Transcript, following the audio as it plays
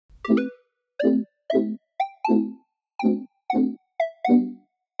Feel me?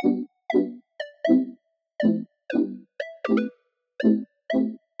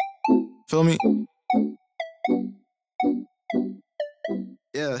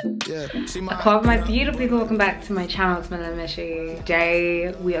 Hello my beautiful people, welcome back to my channel. It's Melanie Mishi.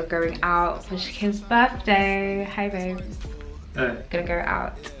 Today we are going out for Shakim's birthday. Hi babes. Gonna go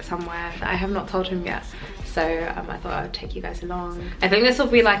out somewhere that I have not told him yet. So I thought I would take you guys along. I think this will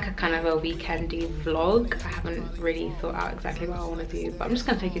be like a kind of a weekendy vlog. I haven't really thought out exactly what I want to do, but I'm just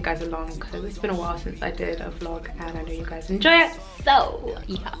gonna take you guys along because it's been a while since I did a vlog and I know you guys enjoy it. So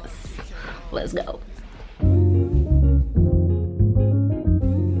yes, let's go.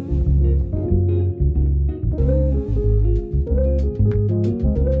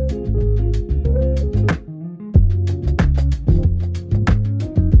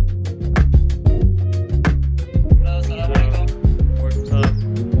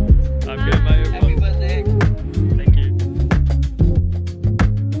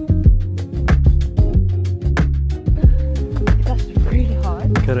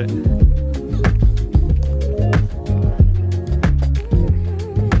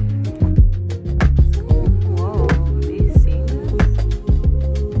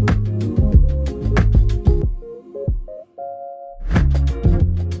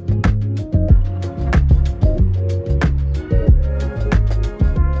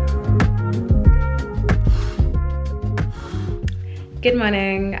 Good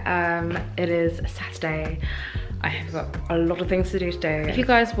morning. It is Saturday. I have got a lot of things to do today. If you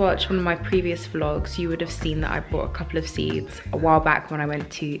guys watched one of my previous vlogs, you would have seen that I bought a couple of seeds a while back when I went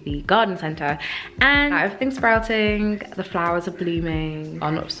to the garden center, and everything's sprouting. The flowers are blooming.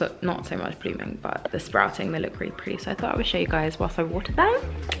 Well, not so much blooming, but they're sprouting. They look really pretty. So I thought I would show you guys whilst I water them.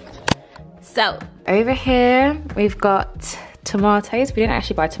 So over here we've got tomatoes. We didn't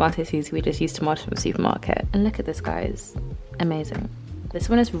actually buy tomato seeds. We just used tomatoes from the supermarket. And look at this, guys. Amazing. This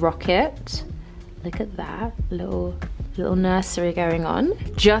one is Rocket. Look at that little nursery going on.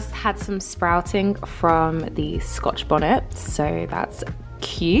 Just had some sprouting from the Scotch bonnet, so that's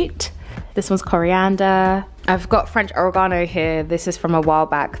cute. This one's coriander. I've got French oregano here. This is from a while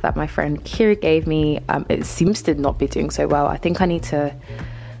back that my friend Kira gave me. It seems to not be doing so well. I think I need to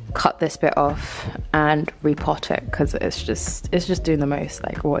cut this bit off and repot it because it's just doing the most.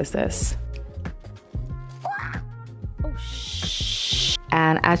 Like, what is this?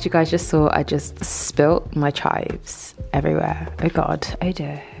 And as you guys just saw, I just spilt my chives everywhere. Oh God, oh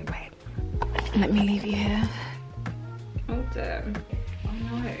dear. Wait, let me leave you here. Oh dear, oh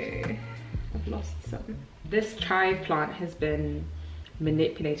no, I've lost some. This chive plant has been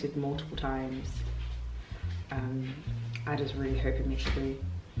manipulated multiple times. I just really hope it makes it through.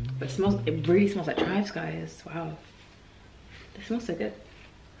 But it really smells like chives, guys. Wow, this smells so good.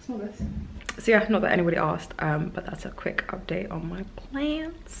 Smell this. So yeah, not that anybody asked, but that's a quick update on my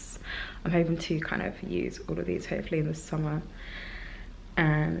plants. I'm hoping to kind of use all of these hopefully in the summer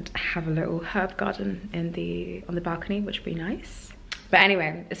and have a little herb garden on the balcony, which would be nice. But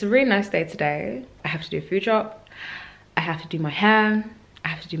anyway, it's a really nice day today. I have to do a food drop, I have to do my hair, I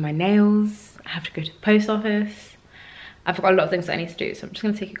have to do my nails, I have to go to the post office. I've got a lot of things that I need to do, so I'm just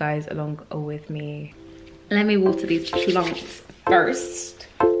gonna take you guys along with me. Let me water these plants first.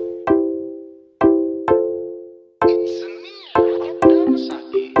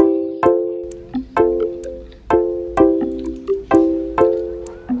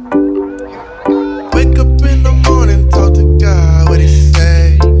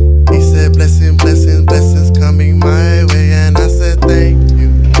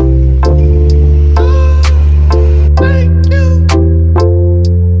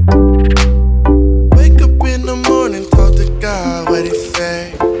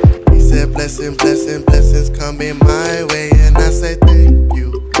 Blessings coming my way, and I say thank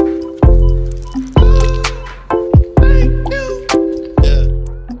you. Thank you.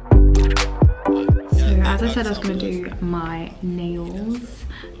 So as I said, I was going to do my nails.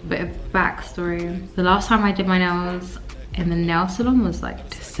 A bit of backstory. The last time I did my nails in the nail salon was like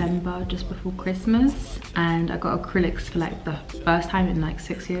December, just before Christmas, and I got acrylics for like the first time in like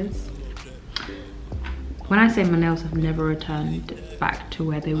 6 years. When I say my nails have never returned back to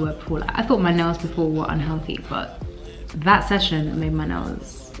where they were before, like, I thought my nails before were unhealthy, but that session made my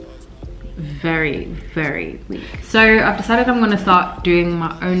nails very, very weak. So I've decided I'm gonna start doing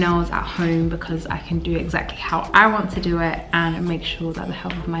my own nails at home because I can do exactly how I want to do it and make sure that the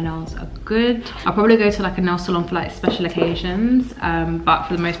health of my nails are good. I'll probably go to like a nail salon for like special occasions, but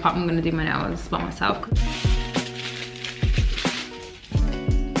for the most part I'm gonna do my nails by myself.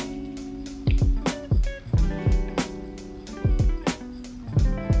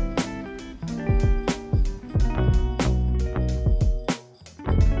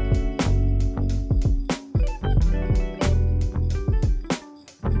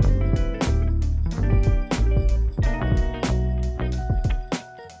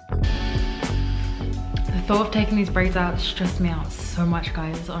 thought of taking these braids out stressed me out so much,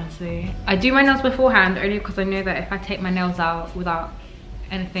 guys, honestly. I do my nails beforehand only because I know that if I take my nails out without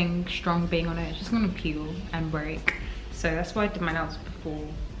anything strong being on it, it's just gonna peel and break. So that's why I did my nails before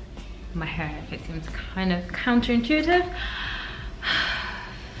my hair, if it seems kind of counterintuitive.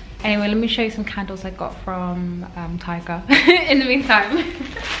 Anyway, let me show you some candles I got from Tiger in the meantime.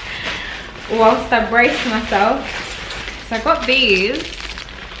 Whilst I brace myself. So I got these.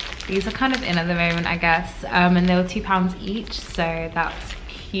 These are kind of in at the moment, I guess. And they were £2 each, so that's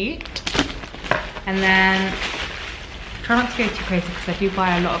cute. And then, try not to go too crazy because I do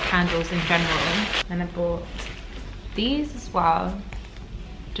buy a lot of candles in general. And I bought these as well.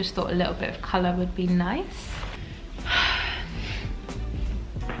 Just thought a little bit of colour would be nice.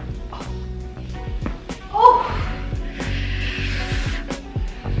 Oh!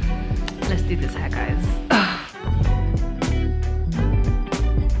 Let's do this hair, guys.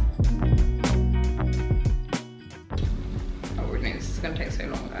 Gonna take so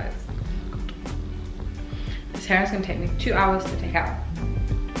long, guys. This hair is gonna take me 2 hours to take out.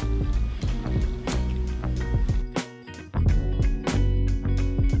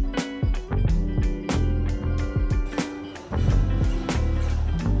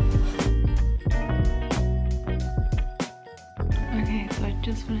 Okay, so I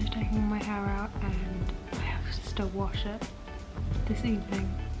just finished taking my hair out and I have to still wash it this evening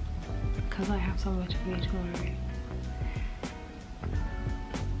because I have somewhere to be tomorrow.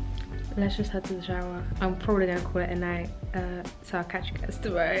 Let's just head to the shower. I'm probably gonna call it a night, so I'll catch you guys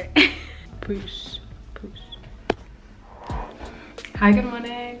tomorrow. Peace. Hi, good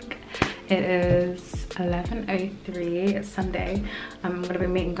morning. It is 11:03, it's Sunday. I'm gonna be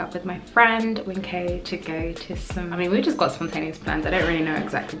meeting up with my friend Winky to go to some, we just got spontaneous plans. I don't really know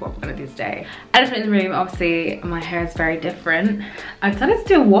exactly what we're gonna do today. Elephant in the room, obviously my hair is very different. I decided to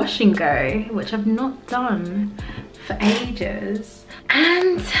do a wash and go, which I've not done for ages.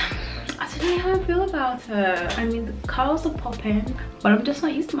 And I don't know how I feel about it. The curls are popping, but I'm just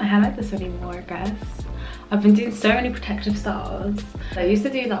not used to my hair like this anymore, I guess. I've been doing so many protective styles. I used to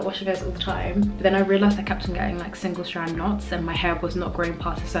do that wash and goes all the time, but then I realized I kept on getting like single strand knots and my hair was not growing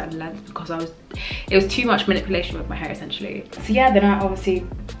past a certain length because it was too much manipulation with my hair essentially. So yeah, then I obviously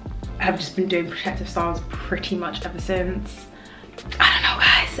have just been doing protective styles pretty much ever since. I don't know,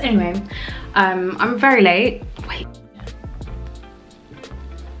 guys. Anyway, I'm very late. Wait.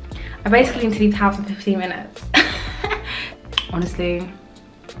 I basically need to leave the house in 15 minutes. Honestly,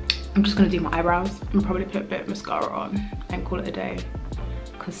 I'm just gonna do my eyebrows and probably put a bit of mascara on and call it a day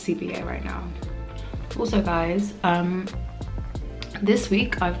because CBA right now. Also, guys, this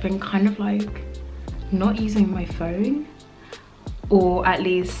week I've been kind of like not using my phone, or at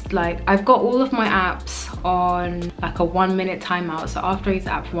least like I've got all of my apps on like a 1 minute timeout. So after I use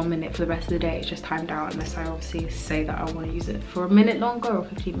the app for 1 minute, for the rest of the day it's just timed out unless I obviously say that I want to use it for a minute longer or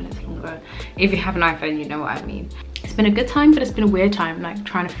 15 minutes longer. If you have an iPhone, you know what I mean. It's been a good time, but it's been a weird time, like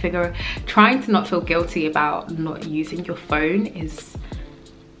trying to not feel guilty about not using your phone is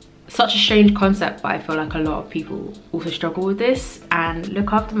such a strange concept, but I feel like a lot of people also struggle with this and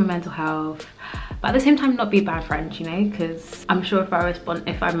look after my mental health, but at the same time not be a bad friend, you know, because I'm sure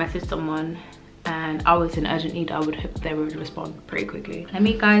if I message someone and I was in urgent need, I would hope they would respond pretty quickly. Let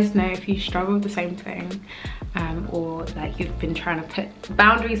me guys know if you struggle with the same thing, or like you've been trying to put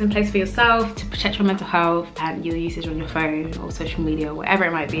boundaries in place for yourself to protect your mental health and your usage on your phone or social media, whatever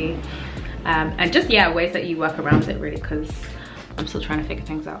it might be, and just yeah, ways that you work around it really, because I'm still trying to figure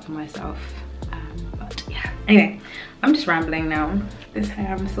things out for myself. But yeah, anyway, I'm just rambling now. This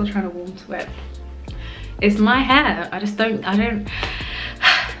hair, I'm still trying to warm to it. It's my hair. I don't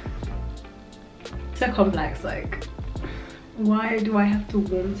so complex, like why do I have to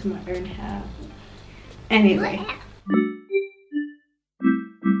warm to my own hair? Anyway,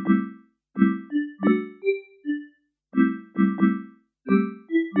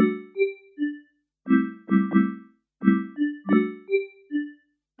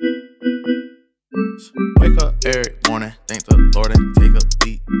 Wake up every morning, thank the Lord and take a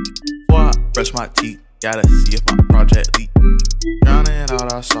beat. Before I brush my teeth, gotta see if my project leak. Drowning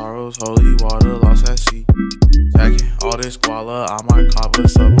out our sorrows, holy water lost at sea. Stacking all this squalor, I might cop a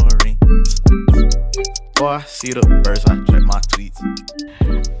submarine. Before I see the birds, I check my tweets.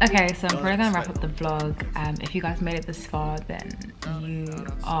 okay, so I'm probably gonna wrap up the vlog. If you guys made it this far, then you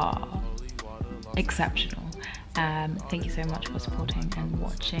are exceptional. Thank you so much for supporting and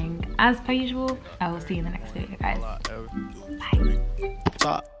watching. As per usual, I will see you in the next video, guys. Bye.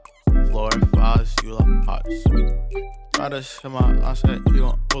 Top floor, fathers, you like hot sweet. Try to shut my, I said, you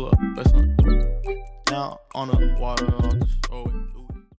gon' pull up, now on the water, I'll just throw it.